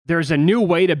There's a new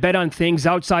way to bet on things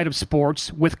outside of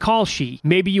sports with Kalshi.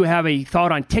 Maybe you have a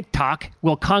thought on TikTok.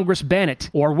 Will Congress ban it?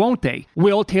 Or won't they?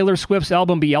 Will Taylor Swift's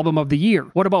album be Album of the Year?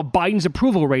 What about Biden's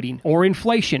approval rating? Or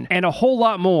inflation? And a whole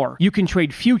lot more. You can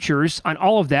trade futures on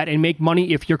all of that and make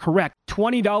money if you're correct.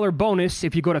 $20 bonus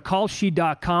if you go to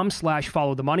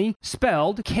kalshi.com/followthemoney,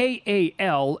 spelled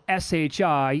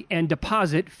KALSHI, and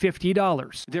deposit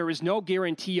 $50. There is no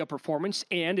guarantee of performance,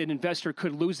 and an investor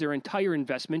could lose their entire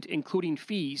investment, including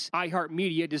fees.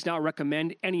 iHeartMedia does not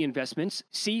recommend any investments.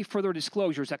 See further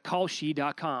disclosures at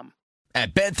kalshi.com.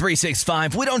 At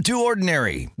Bet365, we don't do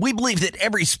ordinary. We believe that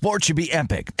every sport should be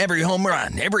epic. Every home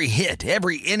run, every hit,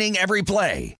 every inning, every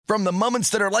play. From the moments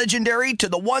that are legendary to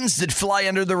the ones that fly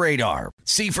under the radar.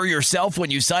 See for yourself when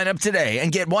you sign up today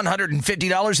and get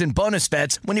 $150 in bonus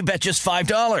bets when you bet just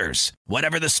 $5.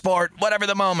 Whatever the sport, whatever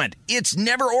the moment, it's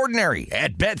never ordinary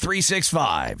at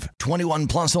Bet365. 21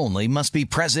 plus only. Must be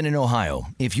present in Ohio.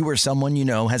 If you or someone you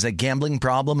know has a gambling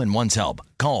problem and wants help,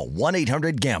 call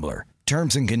 1-800-GAMBLER.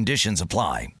 Terms and conditions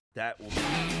apply. That will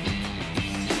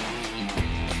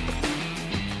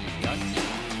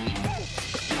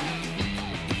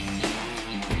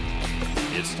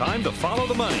It's time to follow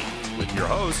the money with your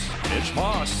hosts, Mitch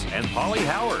Moss and Paulie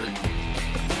Howard.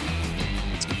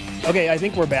 Okay, I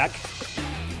think we're back.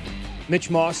 Mitch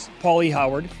Moss, Paulie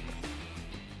Howard.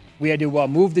 We had to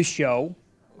move the show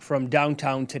from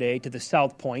downtown today to the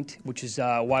South Point, which is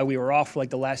why we were off for like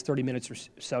the last 30 minutes or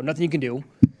so. Nothing you can do.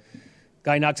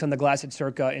 Guy knocks on the glass at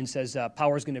Circa and says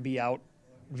power's going to be out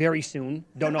very soon.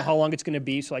 Don't know how long it's going to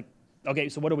be. So, okay,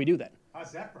 so what do we do then?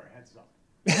 How's that for a heads up?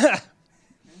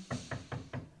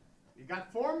 You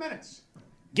got 4 minutes.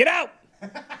 Get out!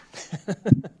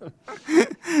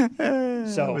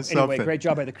 So, anyway, great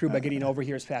job by the crew by getting over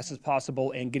here as fast as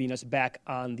possible and getting us back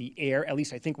on the air. At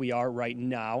least I think we are right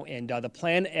now. And the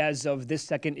plan as of this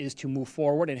second is to move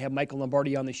forward and have Michael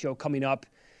Lombardi on the show coming up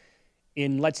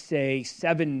in, let's say,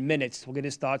 7 minutes. We'll get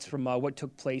his thoughts from what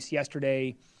took place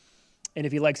yesterday and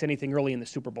if he likes anything early in the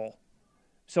Super Bowl.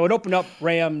 So it opened up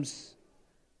Rams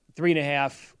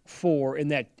 3.5, 4 in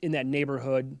that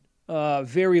neighborhood.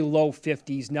 Very low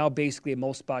 50s. Now basically at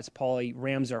most spots, Paulie,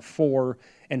 Rams are 4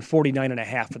 and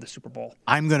 49.5 for the Super Bowl.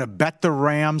 I'm going to bet the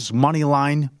Rams money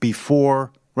line right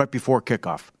before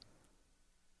kickoff.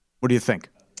 What do you think?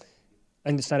 I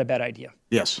think it's not a bad idea.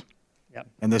 Yes. Yep.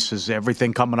 And this is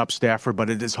everything coming up Stafford, but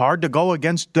it is hard to go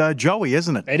against Joey,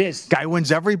 isn't it? It is. Guy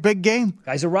wins every big game.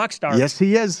 Guy's a rock star. Yes,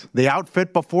 he is. The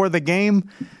outfit before the game,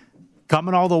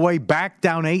 coming all the way back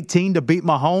down 18 to beat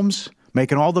Mahomes,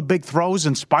 making all the big throws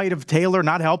in spite of Taylor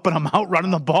not helping him out,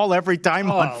 running the ball every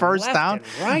time on first down.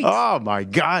 Right. Oh, my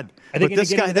God. But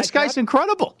this guy's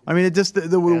incredible. I mean,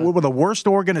 one of the worst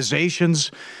organizations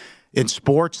in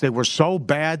sports. They were so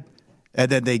bad. And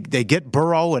then they get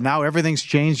Burrow, and now everything's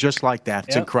changed just like that.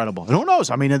 It's incredible. And who knows?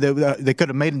 I mean, they could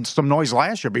have made some noise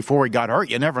last year before he got hurt.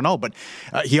 You never know. But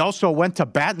he also went to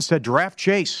bat and said, draft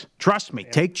Chase. Trust me,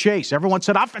 take Chase. Everyone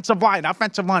said, offensive line.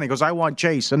 He goes, I want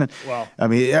Chase. And then, I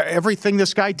mean, everything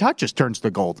this guy touches turns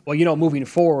to gold. Well, moving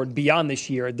forward beyond this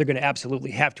year, they're going to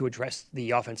absolutely have to address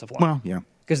the offensive line. Well, yeah.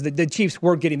 Because the Chiefs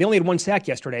they only had one sack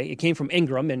yesterday. It came from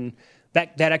Ingram, and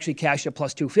that actually cashed at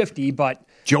plus 250. But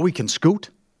Joey can scoot.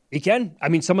 He can. I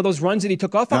mean, some of those runs that he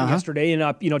took off on yesterday and,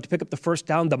 to pick up the first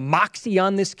down, the moxie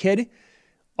on this kid,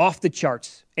 off the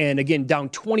charts. And, again, down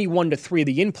 21-3.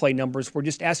 The in-play numbers were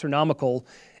just astronomical.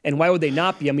 And why would they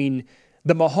not be? I mean,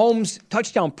 the Mahomes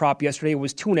touchdown prop yesterday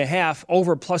was 2.5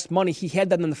 over plus money. He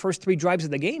had that in the first 3 drives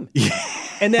of the game.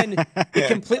 And then it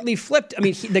completely flipped. I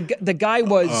mean, the guy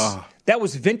was that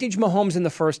was vintage Mahomes in the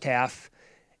first half.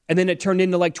 And then it turned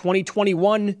into like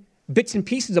 2021 bits and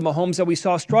pieces of Mahomes that we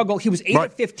saw struggle. He was 8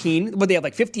 of 15. But they had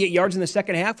like 58 yards in the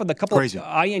second half with a couple of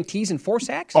INTs and 4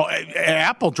 sacks. Oh,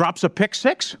 Apple drops a pick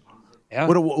 6. Yeah.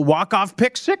 What a walk-off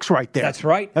pick 6 right there. That's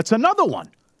right. That's another one.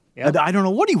 Yeah. I don't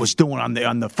know what he was doing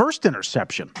on the first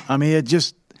interception. I mean, it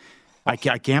just I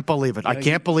can't believe it. I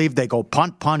can't believe they go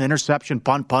punt, interception,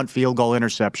 punt, field goal,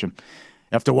 interception.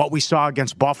 After what we saw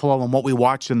against Buffalo and what we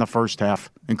watched in the first half.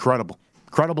 Incredible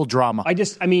drama.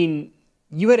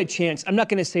 You had a chance. I'm not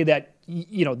going to say that,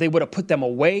 they would have put them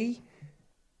away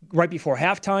right before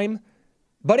halftime.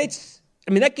 But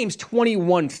that game's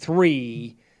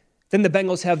 21-3. Then the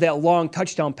Bengals have that long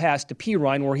touchdown pass to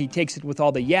Pirine where he takes it with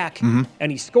all the yak and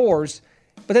he scores.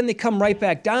 But then they come right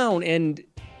back down, and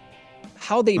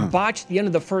how they botched the end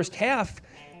of the first half,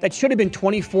 that should have been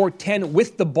 24-10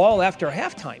 with the ball after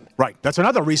halftime. Right. That's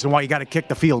another reason why you got to kick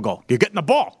the field goal. You're getting the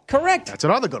ball. Correct. That's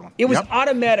another good one. It was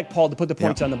automatic, Paul, to put the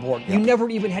points on the board. You never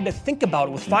even had to think about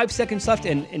it. With 5 seconds left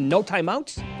and no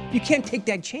timeouts, you can't take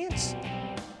that chance.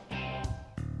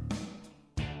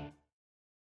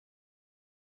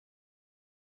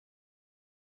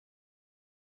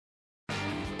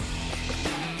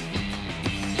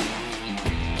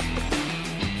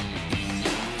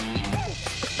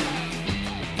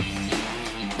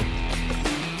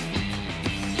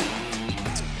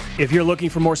 If you're looking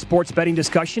for more sports betting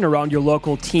discussion around your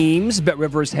local teams,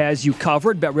 BetRivers has you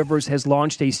covered. BetRivers has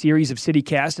launched a series of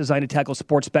CityCasts designed to tackle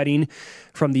sports betting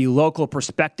from the local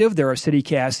perspective. There are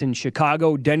CityCasts in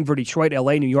Chicago, Denver, Detroit,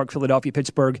 LA, New York, Philadelphia,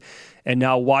 Pittsburgh, and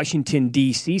now Washington,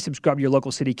 D.C. Subscribe to your local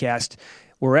CityCast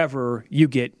wherever you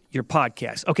get your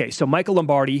podcast. Okay, so Michael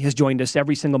Lombardi has joined us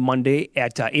every single Monday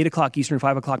at 8 o'clock Eastern,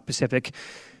 5 o'clock Pacific.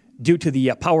 Due to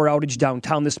the power outage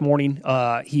downtown this morning,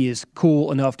 he is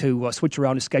cool enough to switch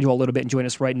around his schedule a little bit and join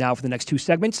us right now for the next two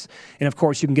segments. And, of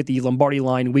course, you can get the Lombardi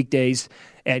line weekdays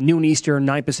at noon Eastern,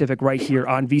 9 Pacific right here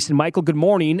on VSiN. Michael, good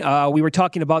morning. We were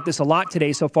talking about this a lot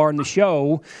today so far in the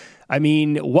show. I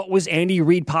mean, what was Andy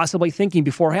Reid possibly thinking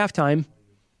before halftime?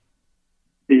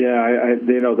 Yeah,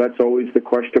 that's always the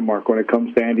question mark when it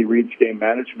comes to Andy Reid's game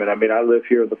management. I mean, I live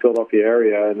here in the Philadelphia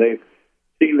area, and they've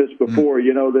seen this before.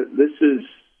 You know, that this is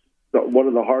one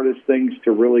of the hardest things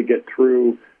to really get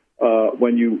through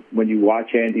when you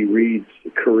watch Andy Reid's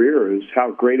career is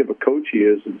how great of a coach he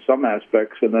is in some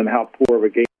aspects, and then how poor of a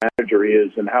game manager he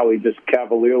is, and how he just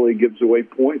cavalierly gives away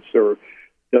points or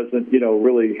doesn't,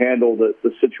 really handle the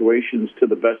situations to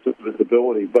the best of his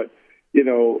ability. But,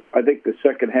 I think the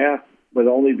second half, with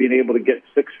only being able to get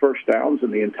 6 first downs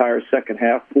in the entire second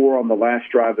half, 4 on the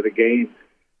last drive of the game,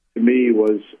 to me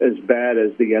was as bad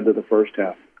as the end of the first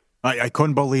half. I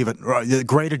couldn't believe it.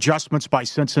 Great adjustments by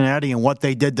Cincinnati and what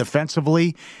they did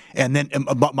defensively, and then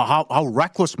how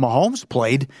reckless Mahomes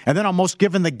played, and then almost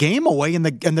giving the game away in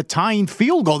the tying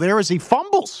field goal there as he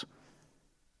fumbles.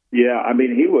 Yeah, I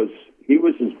mean he was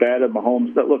as bad as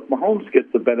Mahomes. But look, Mahomes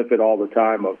gets the benefit all the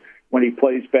time of when he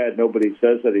plays bad, nobody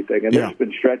says anything, and there's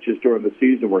been stretches during the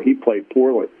season where he played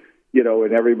poorly,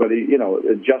 and everybody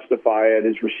justify it.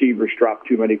 His receivers dropped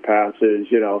too many passes,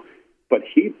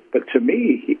 But to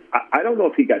me, I don't know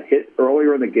if he got hit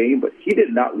earlier in the game, but he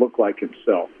did not look like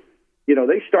himself.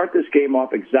 They start this game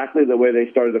off exactly the way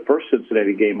they started the first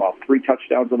Cincinnati game off, 3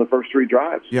 touchdowns on the first 3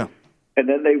 drives. Yeah. And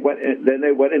then they went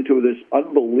into this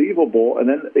unbelievable, and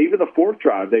then even the 4th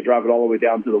drive, they drive it all the way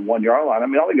down to the 1-yard line. I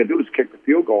mean, all they got to do is kick the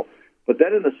field goal. But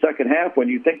then in the second half, when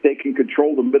you think they can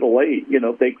control the middle 8,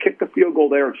 if they kick the field goal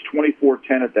there, it's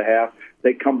 24-10 at the half.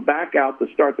 They come back out to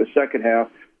start the second half.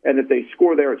 And if they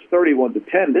score there, it's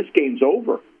 31-10. This game's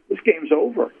over.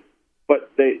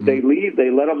 But they leave. They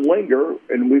let them linger,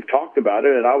 and we've talked about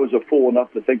it. And I was a fool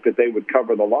enough to think that they would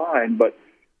cover the line. But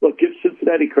look, give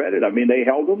Cincinnati credit. I mean, they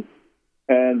held them,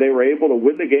 and they were able to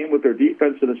win the game with their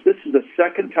defense. And this is the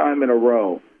second time in a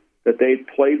row that they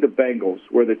played the Bengals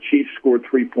where the Chiefs scored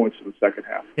 3 points in the second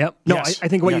half. Yep. No, yes. I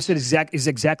think what you said is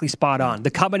exactly spot on. The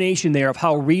combination there of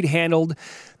how Reid handled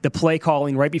the play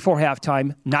calling right before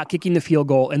halftime, not kicking the field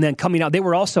goal, and then coming out. They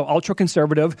were also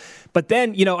ultra-conservative. But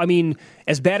then,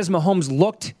 as bad as Mahomes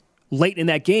looked late in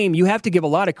that game, you have to give a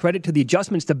lot of credit to the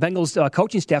adjustments the Bengals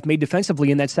coaching staff made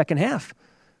defensively in that second half.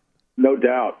 No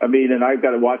doubt. I mean, and I've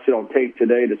got to watch it on tape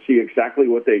today to see exactly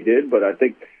what they did, but I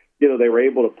think they were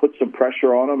able to put some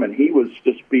pressure on him, and he was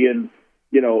just being,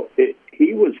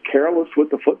 he was careless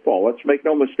with the football. Let's make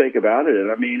no mistake about it.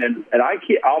 And I mean,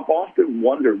 I've often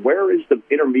wondered, where is the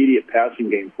intermediate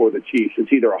passing game for the Chiefs?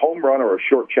 It's either a home run or a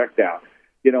short check down,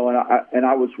 and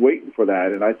I was waiting for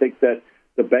that. And I think that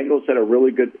the Bengals had a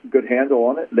really good handle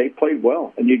on it. They played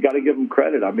well, and you got to give them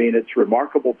credit. I mean, it's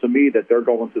remarkable to me that they're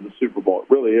going to the Super Bowl. It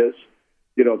really is.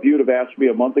 If you would have asked me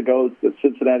a month ago that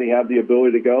Cincinnati had the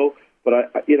ability to go.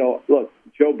 But look,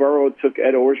 Joe Burrow took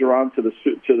Ed Orgeron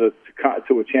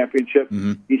to a championship.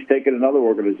 Mm-hmm. He's taken another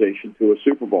organization to a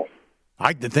Super Bowl.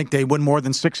 I think they win more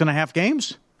than 6.5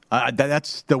 games.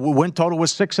 That's the win total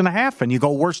was 6.5, and you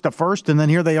go worst to first, and then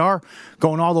here they are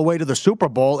going all the way to the Super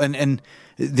Bowl. And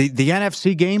the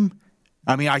NFC game.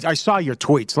 I mean, I saw your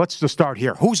tweets. Let's just start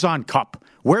here. Who's on Kupp?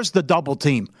 Where's the double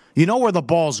team? You know where the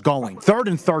ball's going. 3rd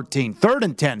and 13, 3rd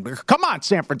and 10. Come on,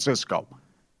 San Francisco.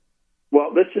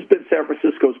 Well, this has been San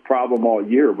Francisco's problem all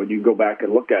year when you go back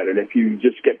and look at it. If you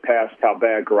just get past how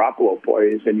bad Garoppolo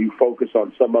plays and you focus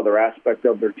on some other aspect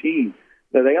of their team,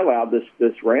 then they allowed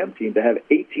this Ram team to have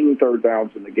 18 third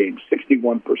downs in the game,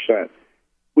 61%.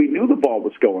 We knew the ball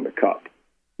was going to Kupp.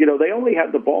 They only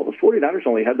had the ball. The 49ers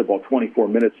only had the ball 24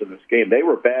 minutes in this game. They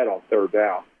were bad on third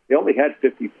down. They only had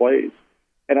 50 plays.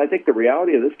 And I think the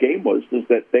reality of this game is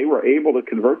that they were able to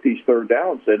convert these third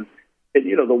downs. And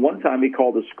the one time he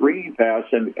called a screen pass,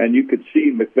 and you could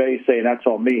see McVay saying, that's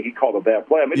on me. He called a bad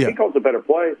play. I mean, if he calls a better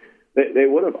play, they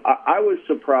would have. I was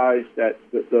surprised that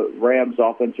the Rams'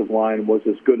 offensive line was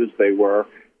as good as they were.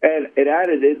 And it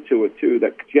added into it, too,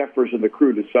 that Jeffers and the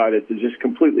crew decided to just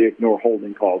completely ignore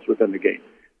holding calls within the game.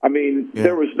 I mean,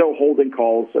 there was no holding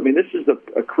calls. I mean, this is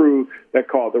a crew that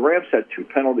called. The Rams had 2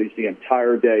 penalties the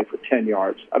entire day for 10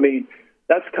 yards. I mean,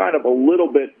 that's kind of a little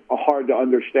bit hard to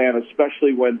understand,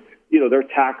 especially when, they're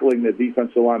tackling the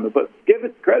defensive lineman. But give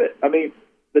it credit. I mean,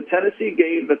 the Tennessee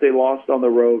game that they lost on the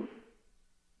road,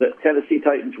 the Tennessee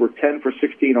Titans were 10 for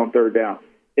 16 on third down.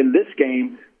 In this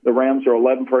game, the Rams are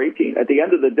 11 for 18. At the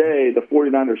end of the day, the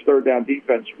 49ers' third down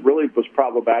defense really was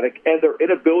problematic, and their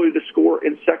inability to score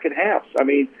in second halves. I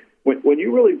mean, when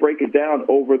you really break it down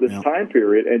over this time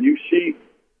period and you see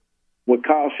what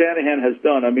Kyle Shanahan has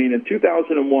done, I mean, in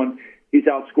 2001, he's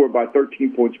outscored by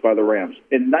 13 points by the Rams.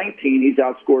 In 19, he's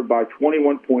outscored by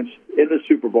 21 points in the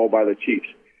Super Bowl by the Chiefs.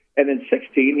 And in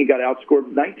 16, he got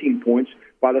outscored 19 points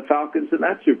by the Falcons in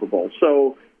that Super Bowl.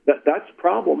 So that's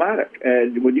problematic.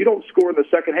 And when you don't score in the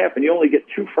second half and you only get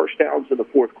 2 first downs in the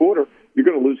fourth quarter, you're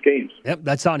going to lose games. Yep,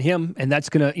 that's on him, and that's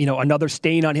going to, another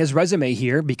stain on his resume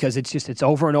here because it's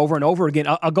over and over and over again.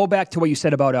 I'll go back to what you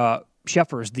said about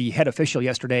Sheffers, the head official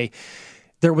yesterday.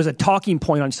 There was a talking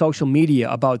point on social media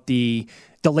about the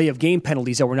delay of game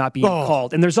penalties that were not being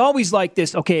called. And there's always like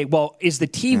this, okay, well, is the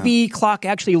TV clock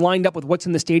actually lined up with what's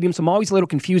in the stadium? So I'm always a little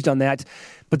confused on that.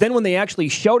 But then when they actually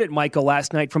showed it, Michael,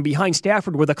 last night from behind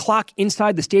Stafford, where the clock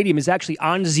inside the stadium is actually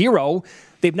on 0,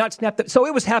 they've not snapped it. So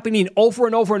it was happening over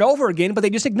and over and over again, but they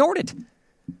just ignored it.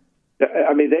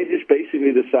 I mean, they just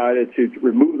basically decided to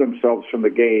remove themselves from the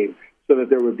game so that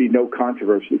there would be no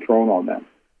controversy thrown on them.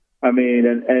 I mean,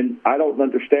 and I don't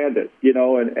understand it,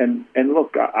 and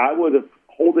look, I would have,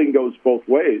 holding goes both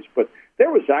ways, but there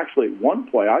was actually one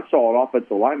play I saw an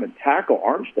offensive lineman tackle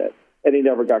Armstead, and he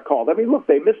never got called. I mean, look,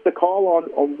 they missed the call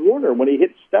on Warner when he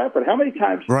hit Stafford. How many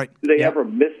times do they ever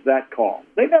miss that call?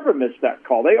 They never miss that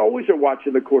call. They always are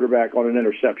watching the quarterback on an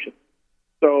interception.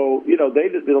 So,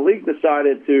 the league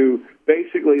decided to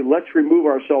basically, let's remove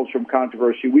ourselves from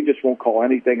controversy. We just won't call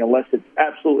anything unless it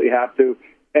absolutely have to.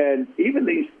 And even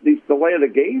these delay of the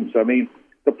games, I mean,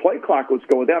 the play clock was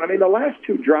going down. I mean, the last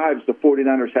 2 drives the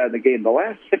 49ers had in the game, the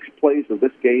last 6 plays of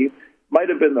this game might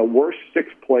have been the worst 6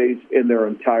 plays in their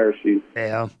entire season.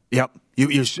 Yeah. Yep.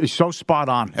 You're so spot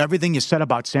on. Everything you said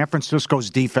about San Francisco's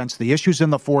defense, the issues in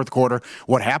the fourth quarter,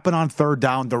 what happened on third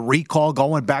down, the recall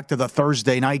going back to the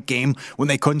Thursday night game when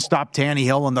they couldn't stop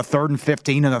Tannehill on the 3rd and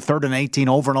 15 and the 3rd and 18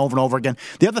 over and over and over again.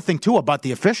 The other thing, too, about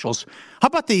the officials, how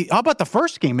about the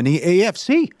first game in the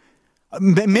AFC?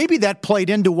 Maybe that played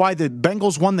into why the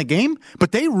Bengals won the game,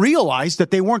 but they realized that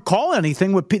they weren't calling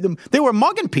anything with people. They were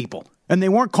mugging people, and they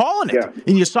weren't calling it. Yeah.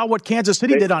 And you saw what Kansas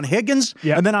City did on Higgins,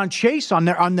 and then on Chase on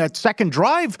that second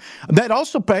drive. That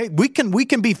also we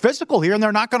can be physical here, and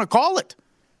they're not going to call it.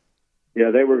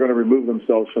 Yeah, they were going to remove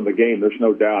themselves from the game. There's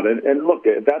no doubt. And look,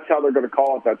 if that's how they're going to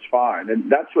call it, that's fine. And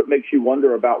that's what makes you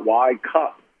wonder about why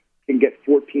Kupp can get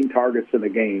 14 targets in the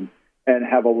game and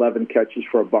have 11 catches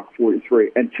for $143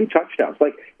 and 2 touchdowns.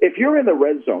 Like, if you're in the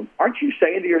red zone, aren't you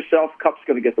saying to yourself, Kupp's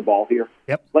going to get the ball here?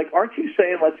 Yep. Like, aren't you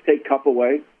saying, let's take Kupp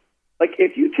away? Like,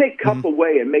 if you take Kupp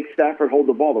away and make Stafford hold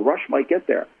the ball, the rush might get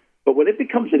there. But when it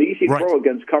becomes an easy throw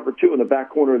against cover 2 in the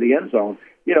back corner of the end zone,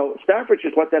 Stafford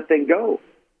just let that thing go.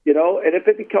 And if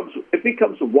it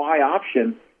becomes a Y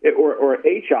option or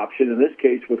H option in this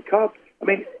case with Kupp, I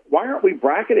mean, why aren't we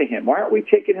bracketing him? Why aren't we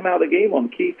taking him out of the game on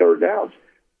key third downs?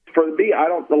 For me,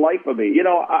 the life of me,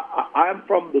 I'm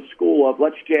from the school of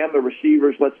let's jam the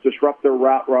receivers, let's disrupt their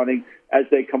route running as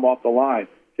they come off the line.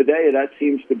 Today, that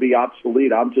seems to be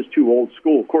obsolete. I'm just too old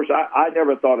school. Of course, I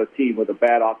never thought a team with a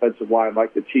bad offensive line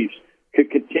like the Chiefs could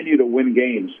continue to win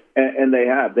games, and they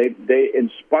have. They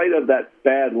in spite of that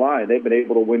bad line, they've been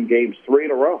able to win games 3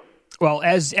 in a row. Well,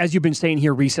 as you've been saying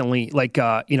here recently, like,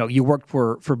 you worked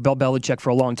for Bill Belichick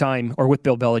for a long time, or with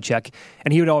Bill Belichick,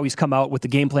 and he would always come out with the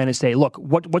game plan and say, look,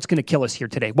 what's going to kill us here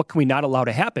today? What can we not allow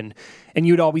to happen? And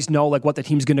you'd always know, like, what the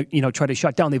team's going to, try to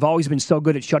shut down. They've always been so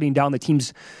good at shutting down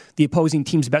the opposing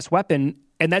team's best weapon.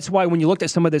 And that's why when you looked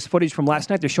at some of this footage from last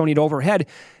night, they're showing it overhead,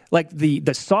 like the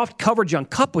soft coverage on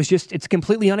Kupp was it's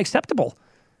completely unacceptable.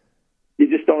 You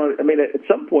just don't. I mean, at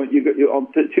some point, you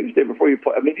on Tuesday before you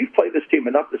play. I mean, you've played this team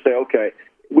enough to say, okay,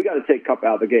 we got to take Kupp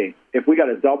out of the game. If we got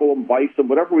to double them, vice them,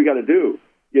 whatever we got to do,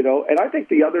 And I think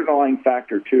the underlying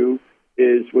factor too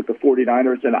is with the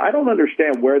 49ers, and I don't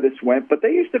understand where this went, but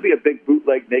they used to be a big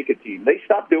bootleg naked team. They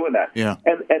stopped doing that. Yeah.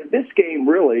 And this game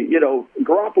really,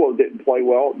 Garoppolo didn't play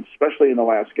well, especially in the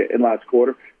last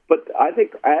quarter. But I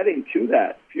think adding to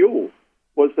that fuel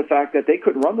was the fact that they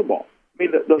couldn't run the ball. I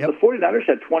mean, the 49ers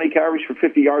had 20 carries for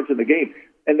 50 yards in the game,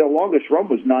 and their longest run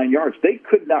was 9 yards. They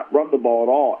could not run the ball at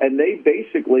all, and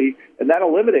that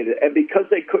eliminated it. And because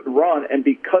they couldn't run and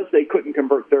because they couldn't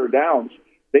convert third downs,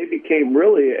 they became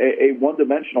really a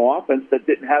one-dimensional offense that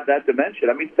didn't have that dimension.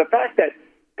 I mean, the fact that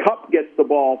Kupp gets the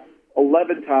ball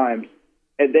 11 times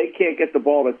and they can't get the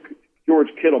ball to George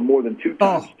Kittle more than 2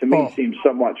 times to me seems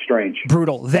somewhat strange.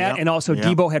 Brutal. That and also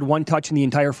Debo had 1 touch in the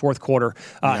entire fourth quarter.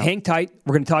 Hang tight.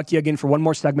 We're going to talk to you again for one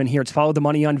more segment here. It's Follow the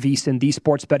Money on VSiN, the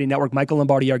Sports Betting Network. Michael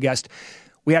Lombardi, our guest.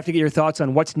 We have to get your thoughts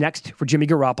on what's next for Jimmy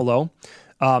Garoppolo.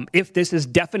 If this is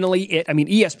definitely it. I mean,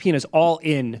 ESPN is all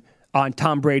in on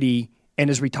Tom Brady and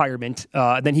his retirement.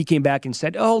 Then he came back and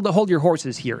said, hold your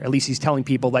horses here. At least he's telling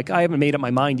people, like, I haven't made up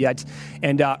my mind yet.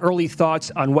 And early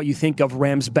thoughts on what you think of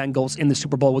Rams-Bengals in the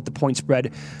Super Bowl with the point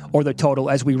spread or the total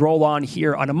as we roll on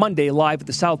here on a Monday live at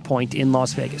the South Point in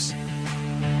Las Vegas.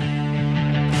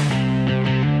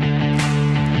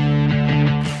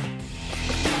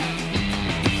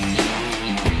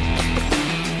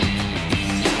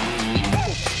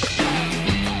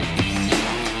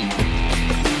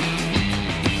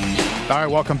 All right,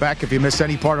 welcome back. If you missed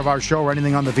any part of our show or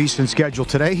anything on the VSiN schedule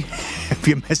today, if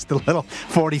you missed the little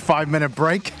 45-minute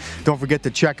break, don't forget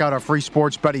to check out our free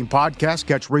sports betting podcast.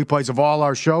 Catch replays of all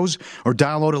our shows or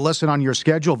download and listen on your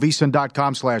schedule.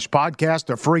 VSiN.com/podcast.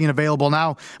 They're free and available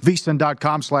now.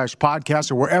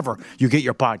 VSiN.com/podcast or wherever you get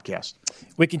your podcast.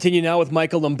 We continue now with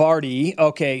Michael Lombardi.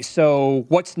 Okay, so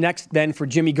what's next then for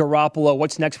Jimmy Garoppolo?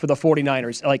 What's next for the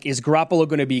 49ers? Like, is Garoppolo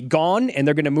going to be gone and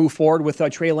they're going to move forward with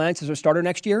Trey Lance as their starter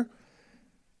next year?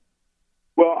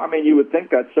 Well, I mean, you would think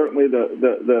that's certainly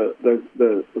the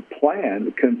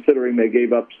plan, considering they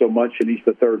gave up so much and he's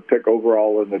the 3rd pick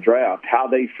overall in the draft. How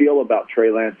they feel about Trey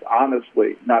Lance,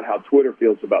 honestly, not how Twitter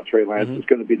feels about Trey Lance, is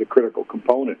going to be the critical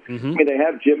component. I mean, they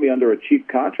have Jimmy under a cheap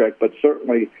contract, but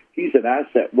certainly he's an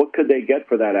asset. What could they get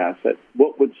for that asset?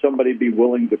 What would somebody be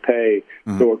willing to pay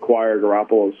to acquire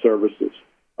Garoppolo's services?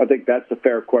 I think that's a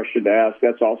fair question to ask.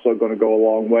 That's also going to go a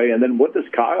long way. And then what does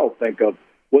Kyle think of?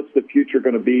 What's the future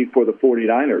going to be for the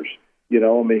 49ers? You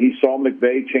know, I mean, he saw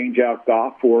McVay change out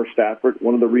Goff for Stafford.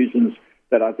 One of the reasons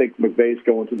that I think McVay's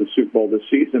going to the Super Bowl this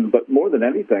season. But more than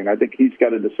anything, I think he's got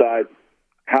to decide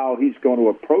how he's going to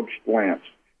approach Lance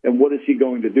and what is he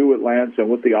going to do with Lance and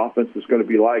what the offense is going to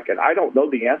be like. And I don't know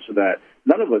the answer to that.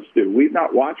 None of us do. We've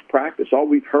not watched practice. All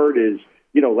we've heard is,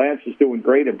 you know, Lance is doing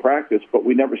great in practice, but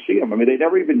we never see him. I mean, they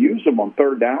never even use him on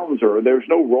 3rd downs, or there's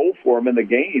no role for him in the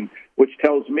game, which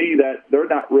tells me that they're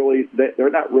not really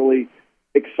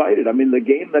excited. I mean, the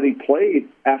game that he played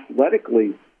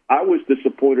athletically, I was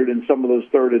disappointed in some of those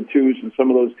 3rd and 2s and some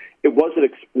of those. It wasn't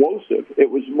explosive.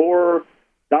 It was more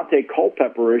Dante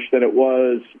Culpepper-ish than it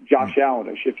was Josh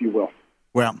Allen-ish, if you will.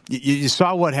 Well, you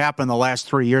saw what happened the last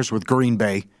 3 years with Green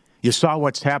Bay. You saw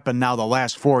what's happened now the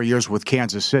last 4 years with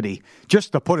Kansas City.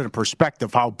 Just to put it in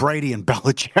perspective, how Brady and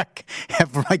Belichick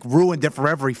have ruined it for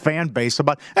every fan base.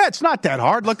 About it's not that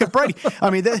hard. Look at Brady. I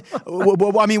mean,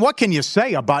 what can you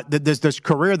say about this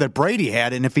career that Brady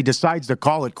had? And if he decides to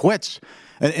call it quits,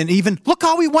 and even look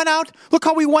how he went out. Look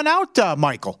how he went out,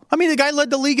 Michael. I mean, the guy led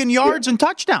the league in yards and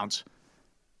touchdowns.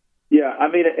 Yeah,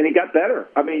 I mean, and he got better.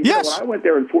 I mean, you know, when I went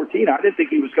there in 2014, I didn't think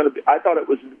he was going to be. I thought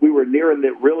we were nearing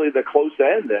the close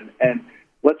end, and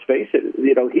let's face it,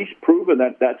 you know, he's proven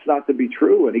that that's not to be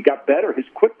true, and he got better. His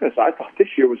quickness, I thought this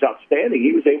year was outstanding.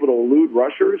 He was able to elude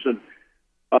rushers, and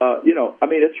you know, I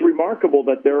mean, it's remarkable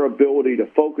that their ability to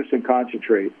focus and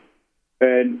concentrate,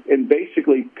 and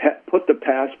basically put the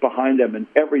past behind them, and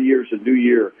every year is a new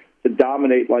year to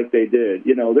dominate like they did.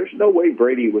 You know, there's no way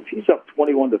Brady, if he's up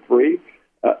 21-3.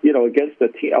 You know, against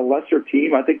a lesser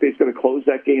team, I think he's going to close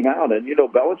that game out. And, you know,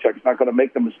 Belichick's not going to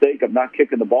make the mistake of not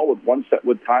kicking the ball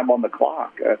with time on the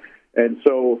clock. And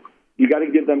so you got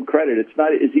to give them credit. It's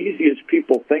not as easy as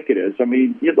people think it is. I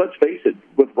mean, let's face it,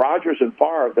 with Rodgers and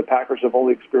Favre, the Packers have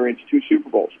only experienced 2 Super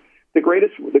Bowls. The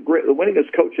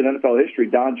winningest coach in NFL history,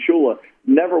 Don Shula,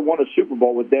 never won a Super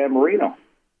Bowl with Dan Marino.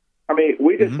 I mean,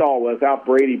 we just saw without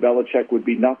Brady, Belichick would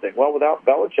be nothing. Well, without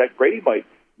Belichick, Brady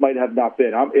might have not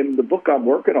been. In the book I'm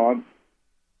working on,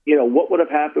 you know, what would have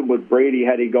happened with Brady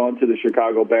had he gone to the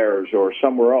Chicago Bears or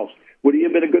somewhere else? Would he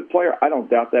have been a good player? I don't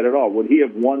doubt that at all. Would he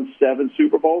have won 7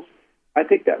 Super Bowls? I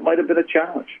think that might have been a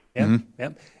challenge. Yeah, yeah.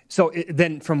 So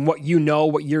then from what you know,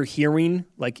 what you're hearing,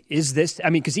 like, is this, I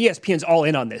mean, because ESPN's all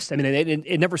in on this. I mean,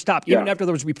 it never stopped. Even after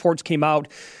those reports came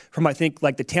out from, I think,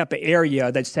 like the Tampa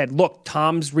area that said, look,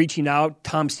 Tom's reaching out,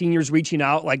 Tom Sr.'s reaching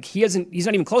out. Like, he's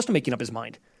not even close to making up his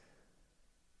mind.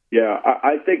 Yeah,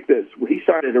 I think this. He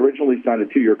originally signed a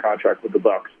 2-year contract with the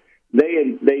Bucs.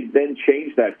 They then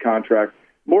changed that contract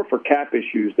more for cap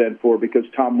issues than because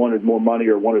Tom wanted more money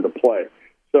or wanted to play.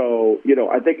 So, you know,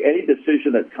 I think any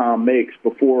decision that Tom makes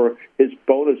before his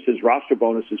roster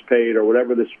bonus is paid or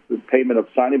whatever this payment of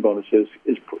signing bonus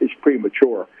is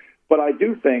premature. But I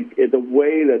do think the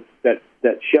way that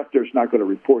Schefter's not going to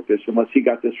report this unless he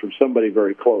got this from somebody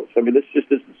very close. I mean, this just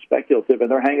isn't speculative,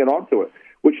 and they're hanging on to it.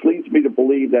 which leads me to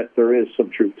believe that there is some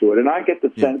truth to it. And I get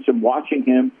the sense in watching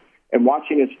him and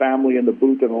watching his family in the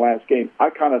booth in the last game, I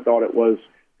kind of thought it was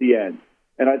the end.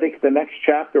 And I think the next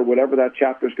chapter, whatever that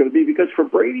chapter is going to be, because for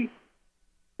Brady,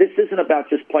 this isn't about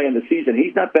just playing the season.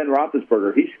 He's not Ben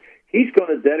Roethlisberger. He's going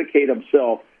to dedicate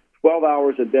himself 12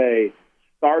 hours a day,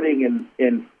 starting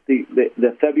in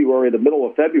the February, the middle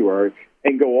of February,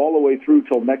 and go all the way through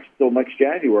till next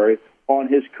January on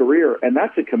his career. And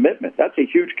that's a commitment. That's a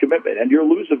huge commitment. And you're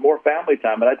losing more family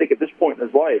time. And I think at this point in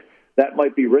his life, that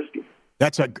might be risky.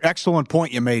 That's an excellent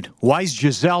point you made. Why is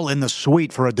Giselle in the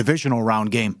suite for a divisional round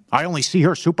game? I only see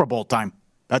her Super Bowl time.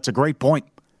 That's a great point.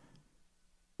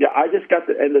 Yeah, I just got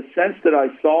and the sense that I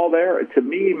saw there, to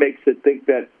me, makes it think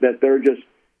that they're just,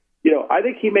 I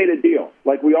think he made a deal.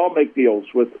 Like we all make deals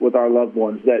with our loved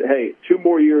ones that, hey, 2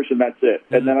 more years and that's it.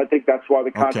 And then I think that's why the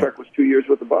contract was 2 years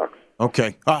with the Bucs.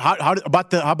 Okay. How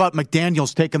about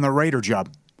McDaniels taking the Raider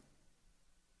job?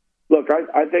 Look,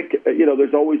 I think,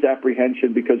 there's always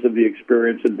apprehension because of the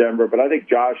experience in Denver, but I think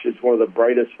Josh is one of the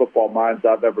brightest football minds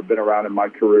I've ever been around in my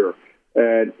career,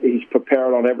 and he's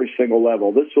prepared on every single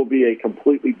level. This will be a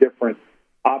completely different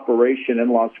operation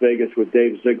in Las Vegas with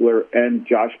Dave Ziegler and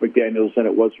Josh McDaniels than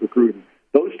it was with Gruden.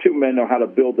 Those two men know how to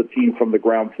build the team from the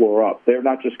ground floor up. They're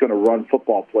not just going to run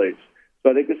football plays.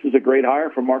 So I think this is a great hire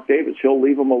for Mark Davis. He'll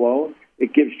leave him alone.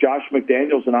 It gives Josh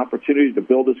McDaniels an opportunity to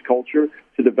build his culture,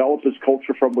 to develop his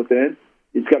culture from within.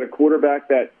 He's got a quarterback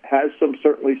that has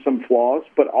certainly some flaws,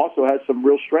 but also has some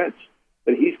real strengths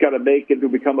that he's got to make to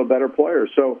become a better player.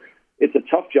 So it's a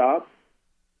tough job,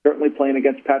 certainly playing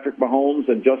against Patrick Mahomes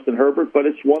and Justin Herbert, but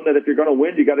it's one that if you're going to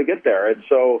win, you got to get there. And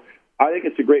so I think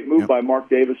it's a great move by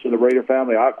Mark Davis and the Raider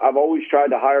family. I've always tried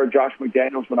to hire Josh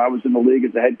McDaniels when I was in the league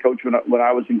as a head coach when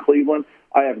I was in Cleveland.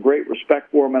 I have great respect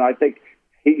for him, and I think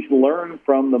he's learned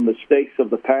from the mistakes of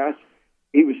the past.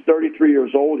 He was 33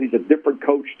 years old. He's a different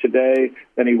coach today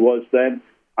than he was then.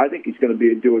 I think he's going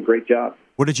to do a great job.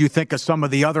 What did you think of some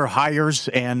of the other hires,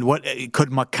 and what could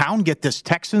McCown get this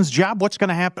Texans job? What's going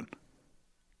to happen?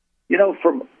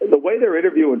 From the way they're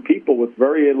interviewing people with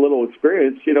very little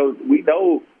experience, we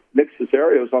know Nick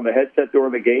Cesario's on the headset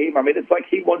during the game. I mean, it's like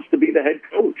he wants to be the head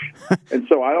coach. And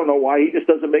so I don't know why he just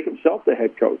doesn't make himself the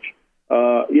head coach.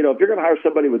 If you're going to hire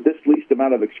somebody with this least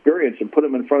amount of experience and put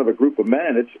them in front of a group of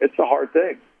men, it's a hard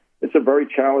thing. It's a very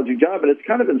challenging job, and it's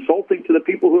kind of insulting to the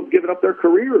people who have given up their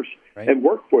careers and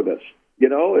worked for this.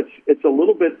 It's a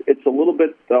little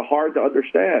bit hard to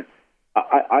understand.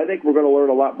 I think we're going to learn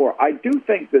a lot more. I do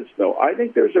think this, though. I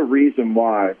think there's a reason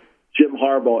why Jim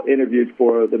Harbaugh interviewed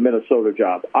for the Minnesota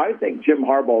job. I think Jim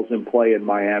Harbaugh's in play in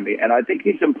Miami, and I think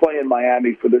he's in play in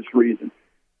Miami for this reason.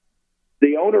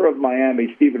 The owner of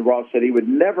Miami, Stephen Ross, said he would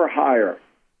never hire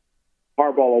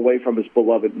Harbaugh away from his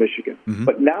beloved Michigan. Mm-hmm.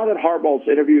 But now that Harbaugh's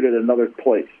interviewed at another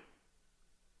place,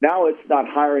 now it's not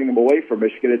hiring him away from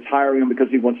Michigan, it's hiring him because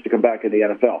he wants to come back in the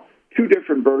NFL. Two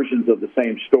different versions of the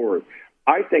same story.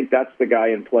 I think that's the guy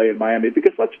in play in Miami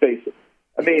because let's face it,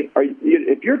 I mean,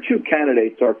 if your two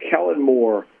candidates are Kellen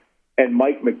Moore and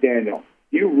Mike McDaniel,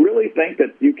 you really think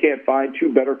that you can't find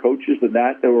two better coaches than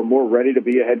that were more ready to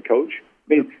be a head coach?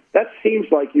 I mean, that seems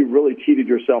like you really cheated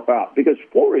yourself out because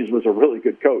Flores was a really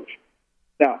good coach.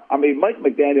 Now, I mean, Mike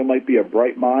McDaniel might be a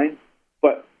bright mind,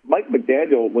 but Mike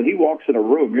McDaniel, when he walks in a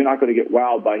room, you're not going to get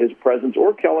wowed by his presence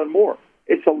or Kellen Moore.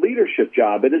 It's a leadership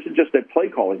job. It isn't just a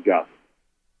play-calling job.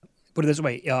 Put it this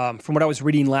way, from what I was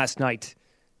reading last night,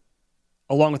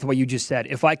 along with what you just said,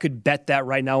 if I could bet that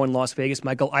right now in Las Vegas,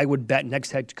 Michael, I would bet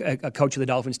next head coach of the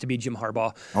Dolphins to be Jim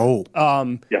Harbaugh.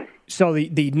 Yeah. So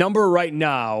the number right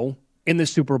now in the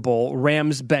Super Bowl,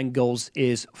 Rams-Bengals,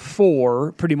 is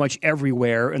 4 pretty much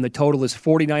everywhere, and the total is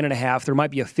 49.5. There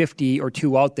might be a 50 or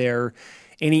 2 out there.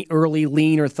 Any early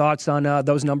lean or thoughts on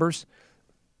those numbers?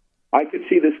 I could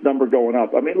see this number going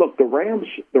up. I mean, look, the Rams,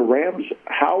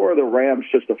 how are the Rams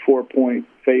just a 4-point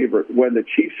favorite when the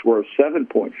Chiefs were a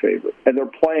 7-point favorite? And they're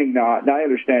playing now. Now, I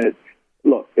understand it.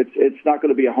 Look, it's not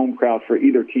going to be a home crowd for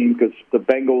either team because the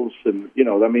Bengals and,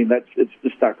 it's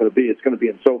just not going to be. It's going to be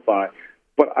in SoFi.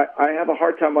 But I have a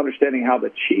hard time understanding how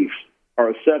the Chiefs are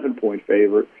a 7-point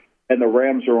favorite and the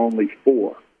Rams are only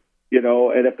 4.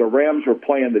 And if the Rams were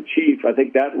playing the Chiefs, I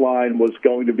think that line was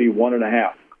going to be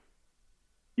 1.5.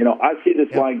 I see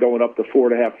this line going up to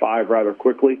 4.5, 5 rather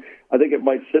quickly. I think it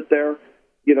might sit there.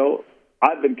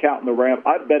 I've been counting the Rams.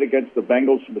 I've bet against the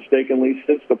Bengals mistakenly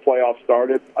since the playoffs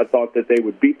started. I thought that they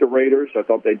would beat the Raiders. I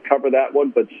thought they'd cover that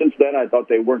one. But since then, I thought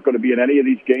they weren't going to be in any of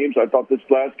these games. I thought this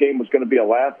last game was going to be a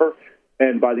laugher.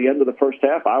 And by the end of the first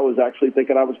half, I was actually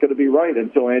thinking I was going to be right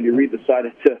until Andy Reid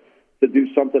decided to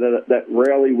do something that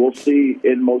rarely we'll see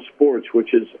in most sports,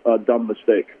 which is a dumb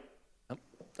mistake.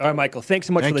 All right, Michael. Thanks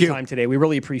so much for the time today. We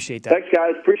really appreciate that. Thanks,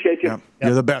 guys. Appreciate you. Yep.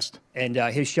 You're the best. And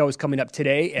his show is coming up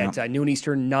today at noon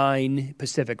Eastern, 9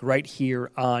 Pacific, right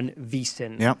here on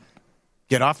VSiN. Yep.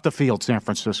 Get off the field, San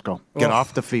Francisco. Get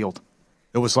off the field.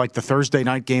 It was like the Thursday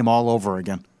night game all over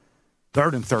again.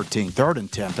 3rd and 13, 3rd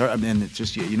and 10. I mean, it's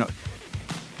just, you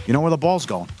know where the ball's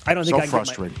going. I don't think so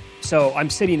frustrating. So I'm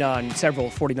sitting on several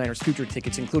 49ers future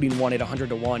tickets, including one at 100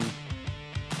 to 1.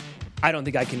 I don't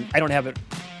think I can. I don't have it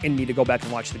in me to go back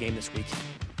and watch the game this week.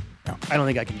 No. I don't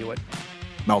think I can do it.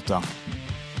 Meltdown.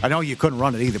 I know you couldn't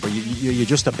run it either, but you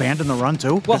just abandoned the run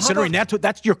too? Well, considering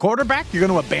that's your quarterback, you're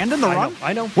going to abandon the run?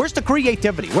 I know. Where's the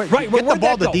creativity? Right. Get the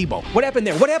ball to Debo. What happened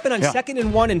there? What happened on 2nd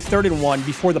and 1 and 3rd and 1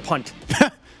 before the punt?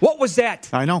 What was that?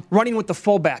 I know. Running with the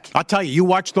fullback. I'll tell you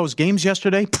watched those games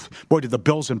yesterday? Boy, did the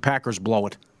Bills and Packers blow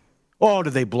it. Oh,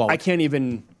 did they blow it? I can't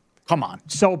even. Come on.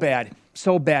 So bad.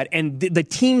 So bad. And the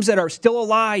teams that are still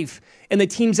alive and the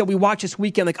teams that we watch this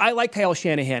weekend, like I like Kyle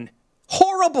Shanahan.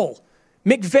 Horrible.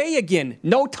 McVay again.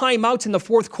 No timeouts in the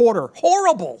 4th quarter.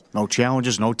 Horrible. No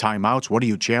challenges, no timeouts. What are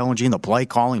you challenging? The play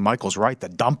calling. Michael's right. The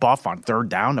dump off on 3rd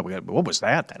down. What was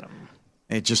that?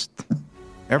 It just...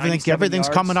 Everything's yards.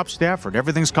 Coming up Stafford.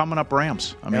 Everything's coming up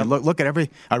Rams. I mean, look at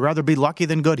I'd rather be lucky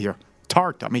than good here.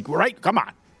 Tart. I mean, right? Come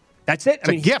on. That's it. It's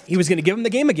a gift. He was going to give him the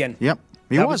game again. Yep.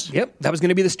 He was. That was going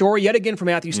to be the story yet again for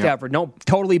Matthew Stafford. No,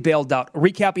 totally bailed out.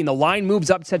 Recapping, the line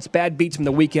moves up, sets bad beats from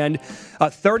the weekend.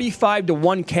 35 to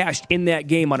 1 cashed in that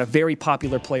game on a very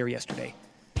popular player yesterday.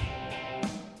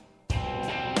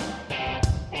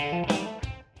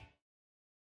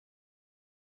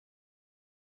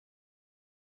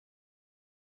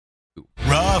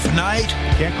 Rough night?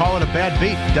 Can't call it a bad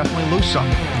beat. Definitely lose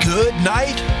something. Good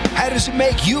night? How does it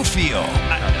make you feel?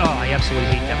 I absolutely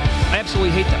hate them. I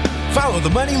absolutely hate them. Follow the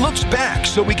Money Looks Back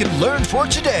so we can learn for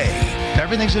today.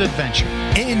 Everything's an adventure.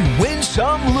 And win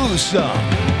some, lose some.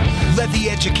 Let the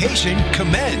education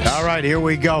commence. All right, here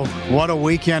we go. What a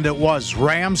weekend it was.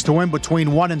 Rams to win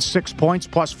between 1 and 6 points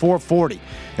plus 440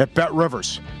 at Bet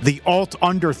Rivers. The alt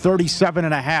under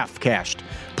 37.5 cashed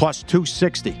plus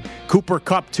 260. Cooper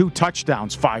Kupp 2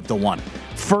 touchdowns 5 to 1.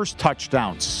 First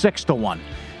touchdown 6 to 1.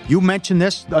 You mentioned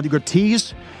this, your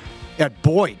tease at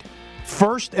Boyd.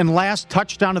 First and last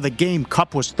touchdown of the game,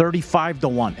 Kupp was 35 to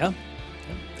 1. Yeah.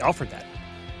 Offered that.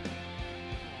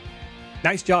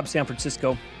 Nice job, San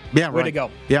Francisco. Yeah, right. Way to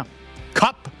go. Yeah.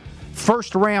 Kupp,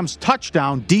 first Rams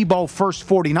touchdown. Debo, first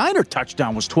 49er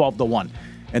touchdown was 12 to 1.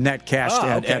 And that cashed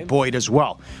at Boyd as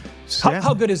well.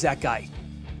 How good is that guy?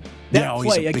 That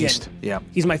play he's a beast. Again. Yeah.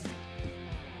 He's my...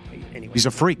 Anyway. He's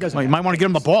a freak. You might want to get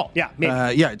him the ball. Yeah,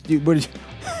 maybe. Yeah.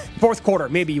 4th quarter,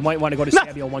 maybe you might want to go to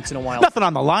Samuel once in a while. Nothing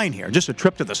on the line here. Just a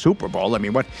trip to the Super Bowl. I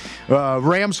mean, what?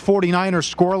 Rams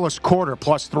 49ers scoreless quarter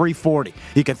plus 340.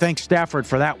 You can thank Stafford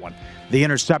for that one. The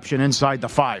interception inside the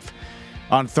 5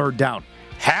 on 3rd down.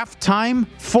 Halftime,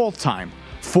 full time.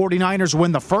 49ers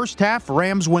win the first half.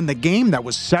 Rams win the game. That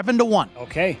was 7 to 1.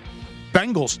 Okay.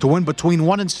 Bengals to win between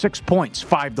 1 and 6 points.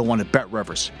 5 to 1 at Bet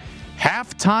Rivers.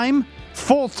 Halftime,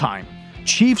 full time.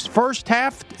 Chiefs first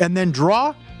half and then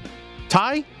draw.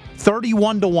 Tie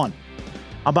 31 to 1.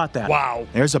 How about that? Wow.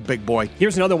 There's a big boy.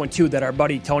 Here's another one, too, that our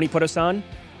buddy Tony put us on.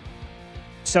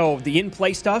 So the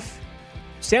in-play stuff,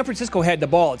 San Francisco had the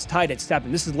ball. It's tied at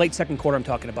 7. This is late 2nd quarter I'm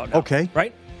talking about now. Okay.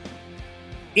 Right?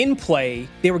 In play,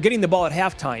 they were getting the ball at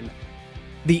halftime.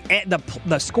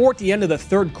 The score at the end of the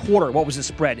 3rd quarter, what was the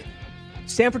spread?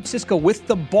 San Francisco with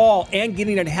the ball and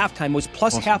getting it at halftime was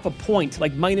plus half a point,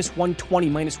 like minus 120,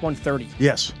 minus 130.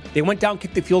 Yes. They went down,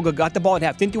 kicked the field goal, got the ball at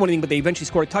half, didn't do anything, but they eventually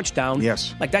scored a touchdown.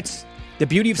 Yes. Like that's the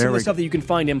beauty of some of the stuff that you can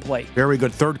find in play. Very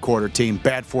good 3rd quarter team,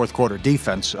 bad 4th quarter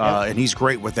defense, and he's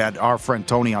great with that. Our friend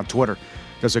Tony on Twitter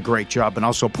does a great job, and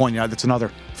also pointing out that's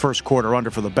another 1st quarter under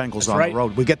for the Bengals the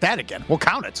road. We get that again. We'll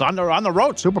count it. It's on the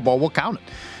road, Super Bowl. We'll count it.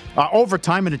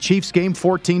 Overtime in the Chiefs game,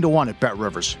 14 to 1 at Bet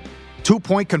Rivers.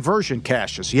 2-point conversion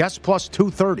cashes. Yes, plus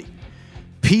 230.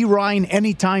 P. Ryan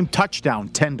anytime touchdown,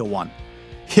 10 to 1.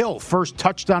 Hill first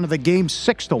touchdown of the game,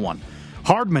 6 to 1.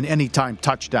 Hardman anytime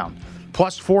touchdown,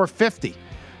 plus 450.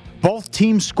 Both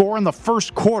teams score in the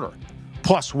 1st quarter,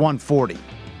 plus 140.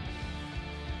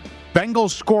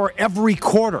 Bengals score every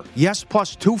quarter. Yes,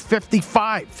 plus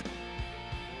 255.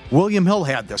 William Hill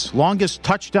had this longest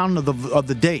touchdown of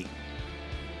the day,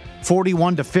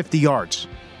 41 to 50 yards.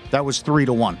 That was 3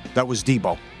 to 1. That was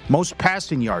Debo. Most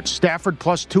passing yards, Stafford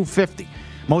plus 250.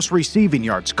 Most receiving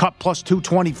yards, Kupp plus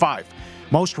 225.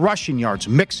 Most rushing yards,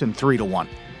 Mixon 3 to 1.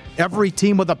 Every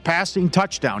team with a passing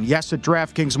touchdown, yes, at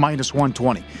DraftKings minus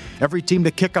 120. Every team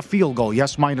to kick a field goal,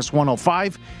 yes, minus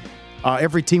 105.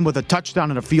 Every team with a touchdown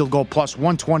and a field goal plus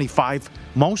 125.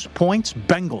 Most points,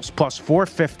 Bengals plus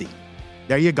 450.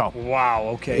 There you go. Wow,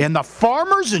 okay. In the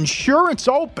Farmers Insurance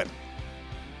Open,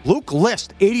 Luke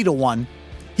List, 80-1.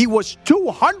 He was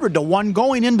 200-1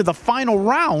 going into the final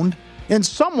round, and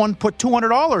someone put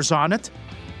 $200 on it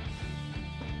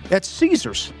at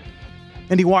Caesars.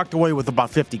 And he walked away with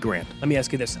about $50,000. Let me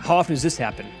ask you this. How often does this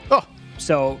happen? Oh.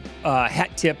 So,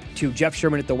 hat tip to Jeff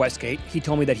Sherman at the Westgate. He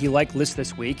told me that he liked List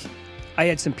this week. I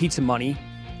had some pizza money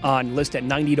on List at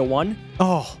 90-1.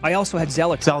 Oh. I also had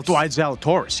Zalatoris. I had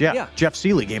Zalatoris, yeah. Jeff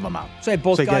Seeley gave him out. So I had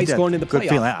both guys going into the good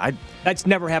playoff. Feeling. That's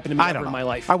never happened to me ever in my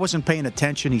life. I wasn't paying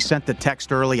attention. He sent the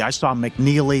text early. I saw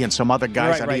McNeely and some other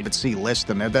guys. I didn't even see List,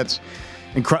 and that's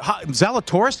incredible.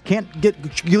 Zalatoris can't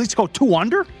at least go 2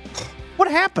 under?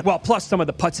 What happened? Well, plus some of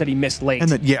the putts that he missed late.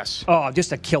 Yes. Oh,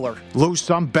 just a killer. Lose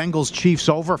some. Bengals Chiefs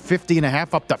over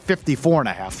 50.5 up to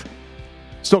 54.5.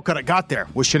 Still could have got there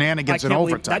with shenanigans in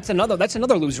overtime. That's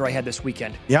another loser I had this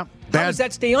weekend. Yeah. How does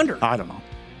that stay under? I don't know.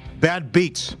 Bad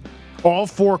beats. All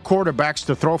 4 quarterbacks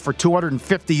to throw for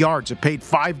 250 yards. It paid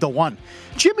 5-1.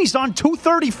 Jimmy's on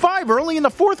 235 early in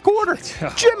the fourth quarter.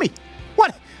 Jimmy,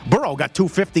 what? Burrow got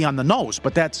 250 on the nose,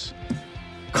 but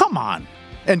come on.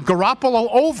 And Garoppolo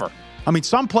over. I mean,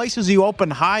 some places he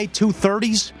opened high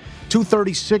 230s,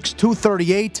 236,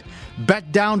 238,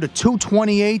 bet down to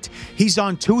 228. He's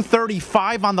on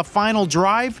 235 on the final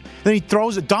drive. Then he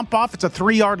throws a dump off. It's a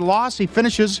 3-yard loss. He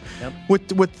finishes with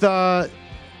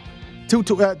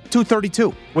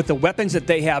 232. With the weapons that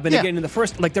they have. And again, in the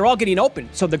first, they're all getting open.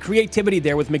 So the creativity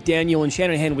there with McDaniel and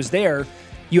Shanahan was there.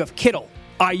 You have Kittle.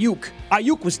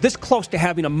 Ayuk was this close to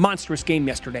having a monstrous game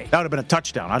yesterday. That would have been a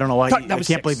touchdown. I don't know why. I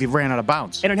can't believe he ran out of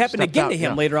bounds. And it happened again to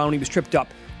him later on when he was tripped up.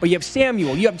 But you have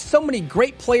Samuel. You have so many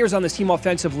great players on this team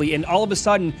offensively, and all of a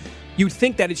sudden, you'd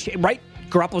think that it's right.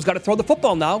 Garoppolo's got to throw the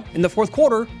football now in the fourth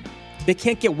quarter. They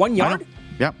can't get 1 yard.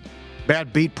 Yep.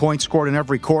 Bad beat, points scored in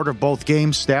every quarter of both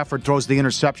games. Stafford throws the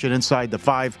interception inside the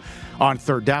 5 on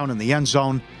 3rd down in the end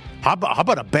zone. How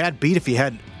about a bad beat if you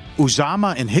had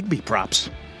Uzama and Higbee props?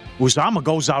 Uzama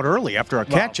goes out early after a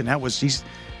catch, and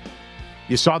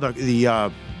you saw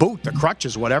the boot, the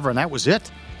crutches, whatever, and that was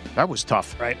it. That was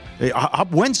tough. Right.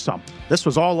 Win some. This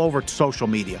was all over social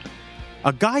media.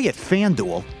 A guy at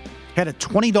FanDuel had a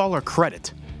 $20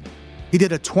 credit. He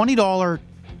did a $20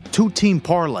 2-team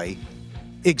parlay,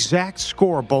 exact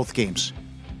score both games.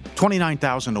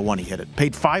 29,000-1 he hit it.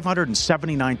 Paid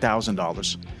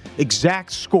 $579,000.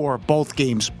 Exact score both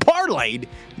games. Parlayed,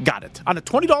 got it. On a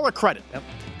 $20 credit. Yep.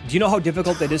 Do you know how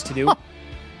difficult that is to do?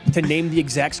 To name the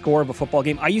exact score of a football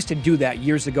game? I used to do that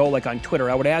years ago, like on Twitter.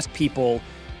 I would ask people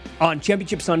on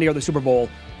Championship Sunday or the Super Bowl,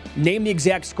 name the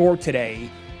exact score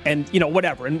today, and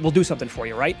whatever, and we'll do something for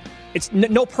you, right? It's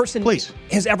no person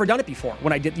has ever done it before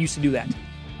when I used to do that.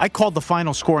 I called the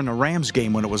final score in the Rams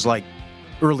game when it was like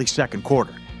early second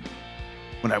quarter.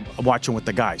 When I'm watching with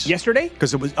the guys. Yesterday?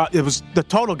 Because it was the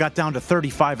total got down to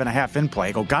 35.5 in play.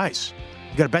 I go, guys,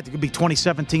 you got to bet it could be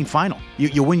 2017 final.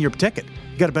 You win your ticket.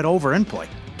 You got to bet over in play.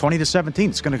 20-17.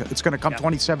 It's gonna come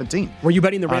 2017. Were you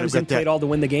betting the Rams in play at all to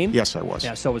win the game? Yes, I was.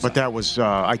 Yeah, so was But that was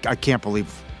I can't believe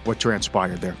what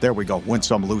transpired there. There we go. Win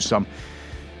some, lose some.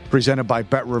 Presented by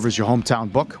BetRivers, your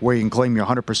hometown book, where you can claim your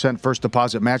 100% first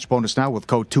deposit match bonus now with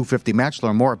code 250match.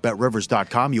 Learn more at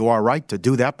betrivers.com. You are right to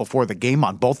do that before the game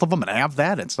on both of them and have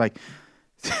that. It's like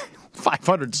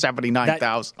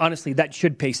 $579,000. Honestly, that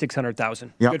should pay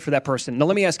 $600,000. Yep. Good for that person. Now,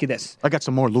 let me ask you this. I got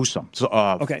some more lose some. So,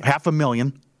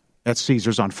 $500,000 at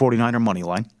Caesars on 49er money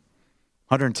line.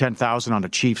 $110,000 on the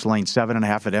Chiefs lane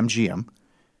 7.5 at MGM.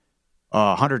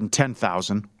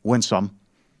 $110,000 win some.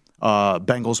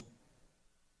 Bengals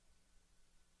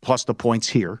plus the points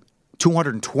here.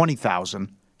 $220,000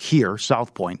 here,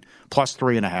 South Point, plus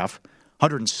 3.5.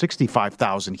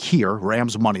 $165,000 here,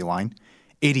 Rams money line.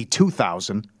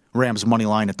 $82,000 Rams money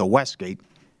line at the Westgate.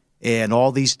 And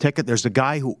all these tickets, there's a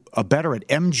bettor at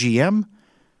MGM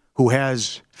who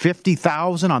has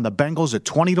 $50,000 on the Bengals at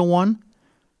 20-1.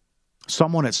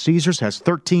 Someone at Caesars has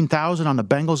 $13,000 on the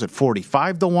Bengals at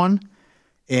 45-1.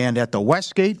 And at the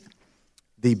Westgate,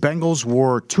 the Bengals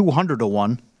were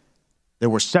 200-1. There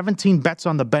were 17 bets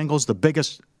on the Bengals, the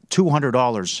biggest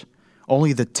 $200.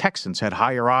 Only the Texans had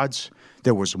higher odds.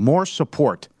 There was more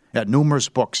support at numerous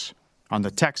books on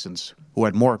the Texans, who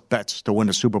had more bets to win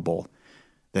the Super Bowl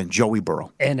than Joey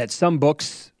Burrow. And at some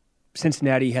books,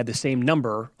 Cincinnati had the same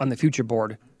number on the future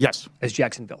board as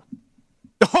Jacksonville.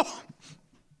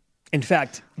 In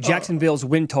fact, Jacksonville's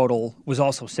win total was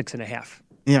also 6.5.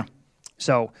 Yeah.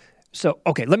 So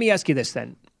okay, let me ask you this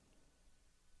then.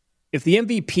 If the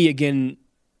MVP again,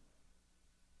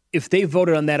 if they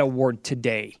voted on that award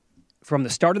today, from the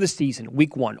start of the season,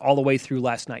 week 1, all the way through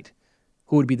last night,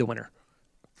 who would be the winner?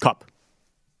 Cup.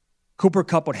 Cooper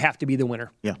Kupp would have to be the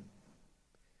winner. Yeah.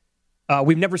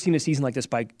 We've never seen a season like this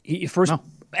by first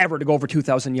ever to go over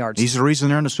 2,000 yards. He's the reason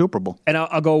they're in the Super Bowl. And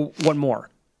I'll go one more.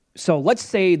 So let's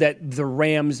say that the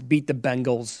Rams beat the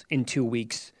Bengals in 2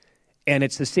 weeks, and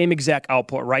it's the same exact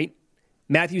output, right?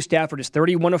 Matthew Stafford is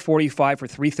 31 of 45 for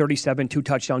 337, 2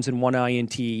 touchdowns and 1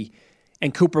 INT,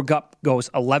 and Cooper Kupp goes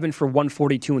 11 for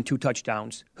 142 and 2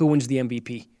 touchdowns. Who wins the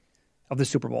MVP of the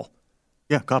Super Bowl?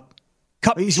 Yeah, Kupp.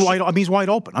 He's wide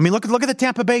open. I mean, look at the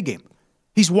Tampa Bay game.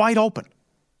 He's wide open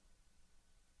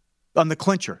on the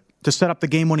clincher to set up the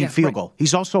game-winning field goal.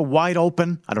 He's also wide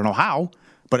open. I don't know how,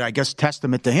 but I guess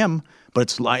testament to him. But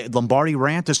it's like Lombardi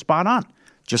rant is spot on.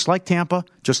 Just like Tampa,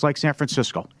 just like San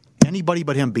Francisco. Anybody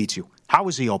but him beats you. How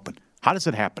is he open? How does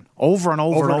it happen? Over and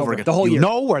over again. The whole year. You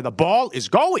know where the ball is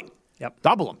going. Yep.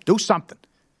 Double him. Do something.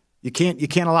 You can't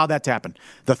allow that to happen.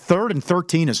 The 3rd and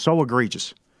 13 is so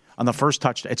egregious on the first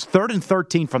touchdown. It's 3rd and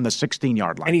 13 from the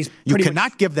 16-yard line. And you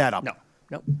cannot give that up. No.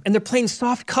 And they're playing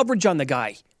soft coverage on the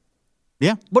guy.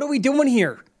 Yeah. What are we doing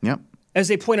here? Yep. As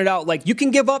they pointed out, like, you can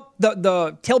give up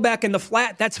the tailback in the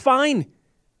flat. That's fine.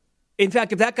 In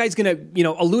fact, if that guy's going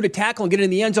to, elude a tackle and get in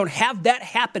the end zone, have that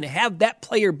happen. Have that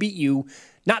player beat you,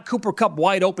 not Cooper Kupp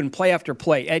wide open play after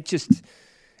play.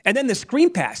 And then the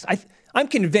screen pass. I'm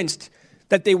convinced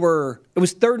that it was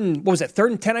 3rd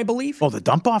and 10, I believe? Oh, the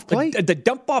dump-off play? The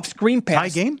dump-off screen pass. Tie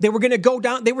game? They were going to go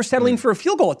down. They were settling for a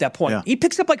field goal at that point. Yeah. He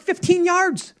picks up like 15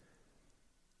 yards.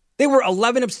 They were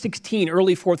 11 of 16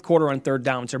 early fourth quarter on 3rd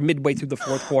downs or midway through the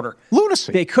fourth quarter.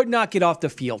 Lunacy. They could not get off the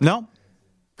field. No.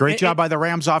 Great job by the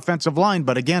Rams offensive line,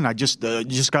 but again, you just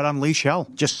got to unleash hell.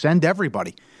 Just send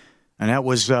everybody. And that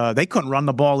was they couldn't run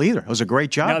the ball either. It was a great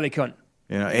job. No, they couldn't.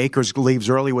 Akers leaves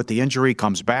early with the injury,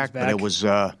 comes back. But it was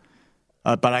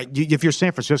if you're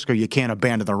San Francisco, you can't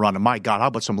abandon the run. And my God, how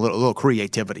about some little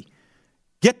creativity?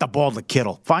 Get the ball to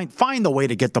Kittle. Find the way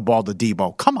to get the ball to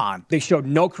Debo. Come on. They showed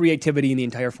no creativity in the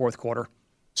entire fourth quarter.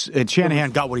 And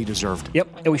Shanahan got what he deserved. Yep,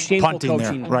 it was shameful Punting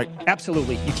coaching. there, right.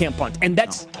 Absolutely, you can't punt. And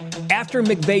that's after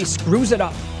McVay screws it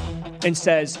up and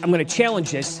says, I'm going to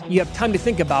challenge this. You have time to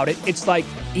think about it. It's like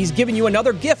he's giving you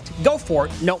another gift. Go for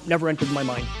it. Nope, never entered my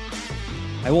mind.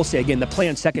 I will say again, the play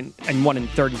on 2nd and 1 and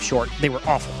 3rd and short, they were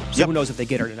awful. So who knows if they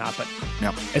get it or not. But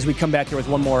as we come back here with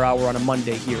one more hour on a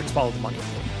Monday here, it's Follow the Money.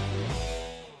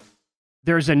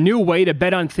 There's a new way to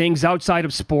bet on things outside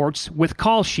of sports with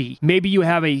Kalshi. Maybe you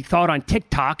have a thought on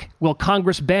TikTok. Will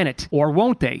Congress ban it? Or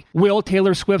won't they? Will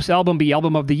Taylor Swift's album be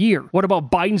Album of the Year? What about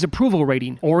Biden's approval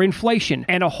rating? Or inflation?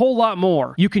 And a whole lot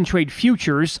more. You can trade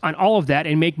futures on all of that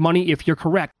and make money if you're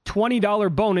correct.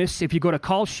 $20 bonus if you go to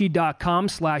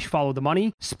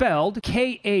kalshi.com/followthemoney, spelled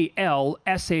KALSHI,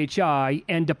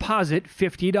 and deposit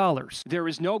 $50. There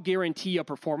is no guarantee of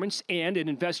performance, and an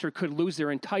investor could lose their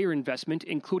entire investment,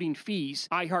 including fees.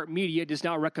 iHeartMedia does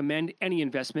not recommend any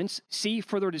investments. See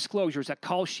further disclosures at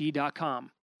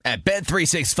kalshi.com. At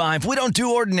Bet365, we don't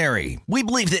do ordinary. We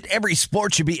believe that every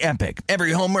sport should be epic.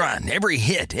 Every home run, every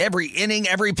hit, every inning,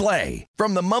 every play.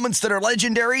 From the moments that are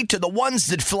legendary to the ones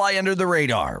that fly under the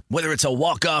radar. Whether it's a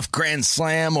walk-off grand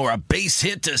slam or a base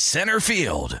hit to center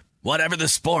field. Whatever the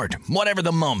sport, whatever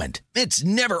the moment. It's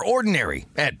never ordinary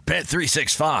at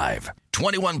Bet365.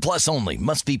 21 plus only.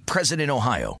 Must be present in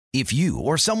Ohio. If you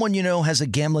or someone you know has a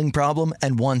gambling problem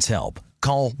and wants help,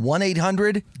 call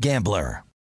 1-800-GAMBLER.